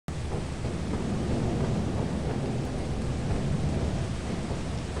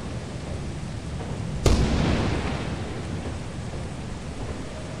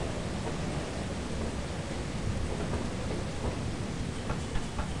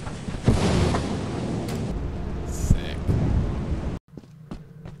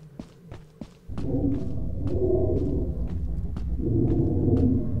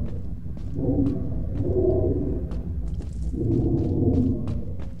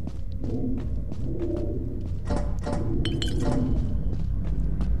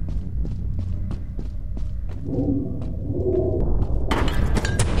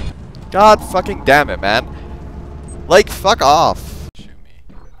God fucking damn it, man. Like, fuck off. Shoot me.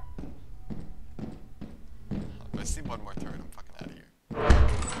 If I see one more turret, I'm fucking out of here.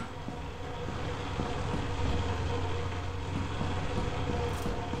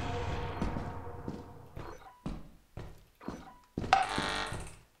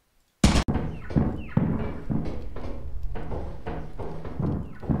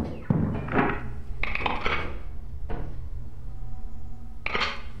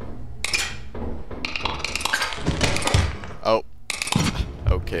 Oh.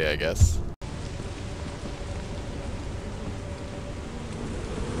 Okay, I guess.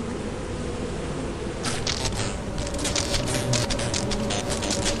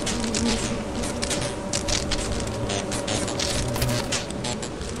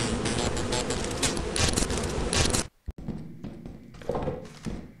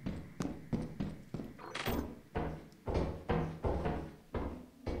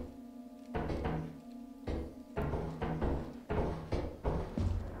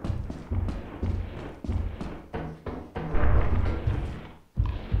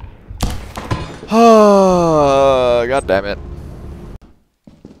 God damn it.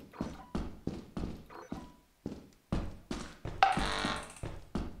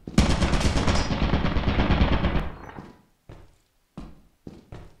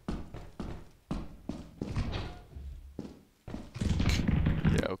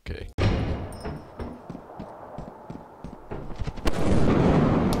 Yeah, okay.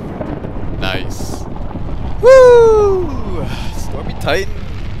 Nice. Woo! Stormy Titan.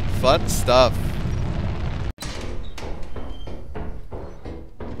 Fun stuff.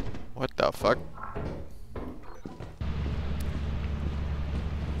 What the fuck?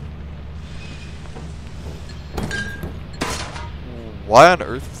 Why on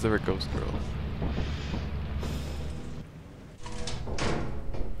earth is there a ghost girl?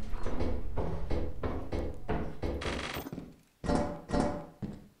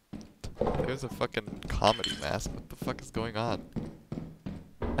 There's a fucking comedy mask. What the fuck is going on?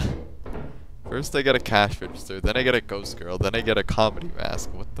 First I get a cash register, then I get a ghost girl, then I get a comedy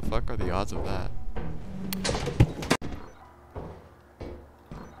mask. What the fuck are the odds of that?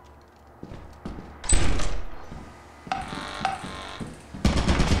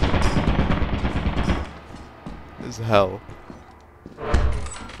 This is hell.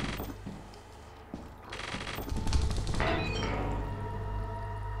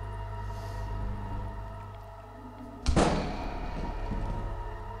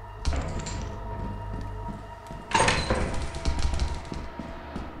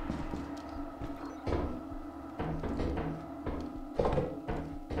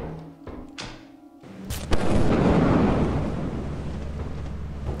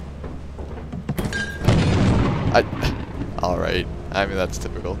 Alright, I mean that's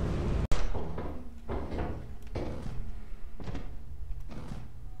typical.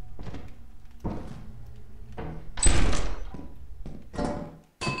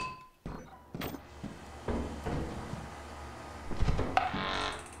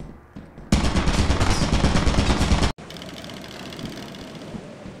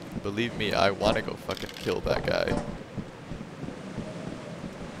 Believe me, I wanna go fucking kill that guy.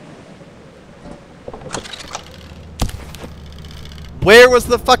 Where was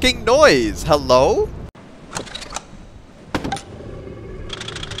the fucking noise? Hello?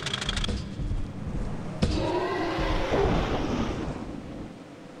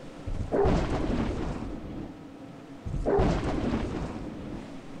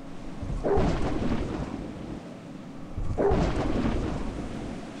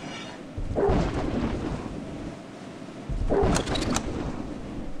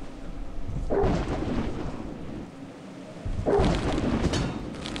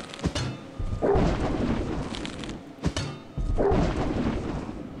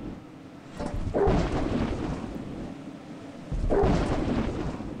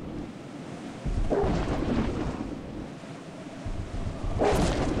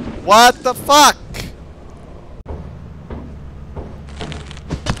 What the fuck?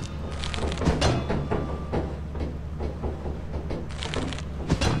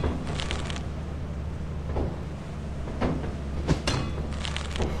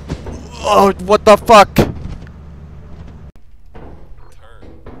 Oh, what the fuck?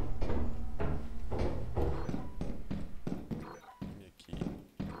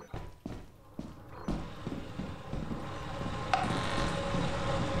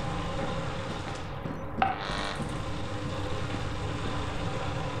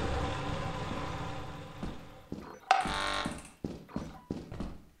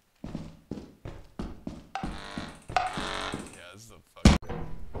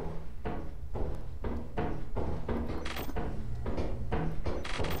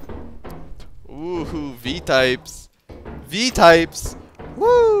 Ooh, V-types. V-types.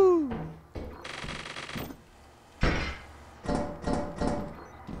 Woo!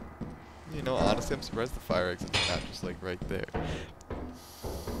 You know, honestly, I'm surprised the fire exit's not just like right there.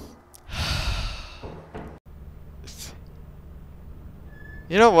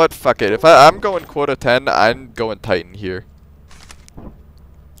 You know what? Fuck it. If I'm going quota 10, I'm going Titan here.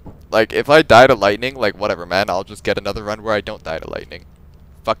 Like, if I die to lightning, like, whatever, man. I'll just get another run where I don't die to lightning.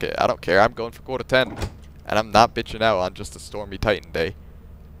 Fuck it. I don't care. I'm going for quota 10. And I'm not bitching out on just a stormy Titan day.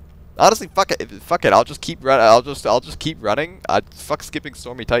 Honestly, fuck it. Fuck it. I'll just keep running. I'll just keep running. Fuck skipping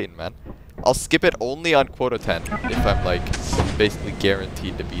stormy Titan, man. I'll skip it only on quota 10 if I'm, like, basically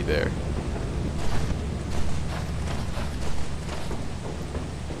guaranteed to be there.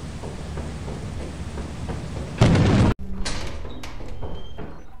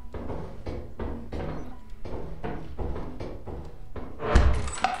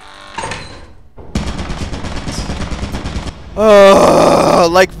 Oh,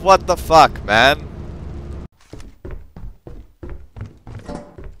 like what the fuck, man?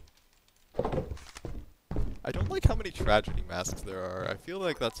 I don't like how many tragedy masks there are. I feel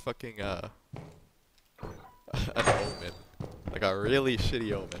like that's fucking an omen. Like a really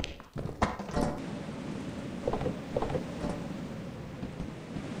shitty omen.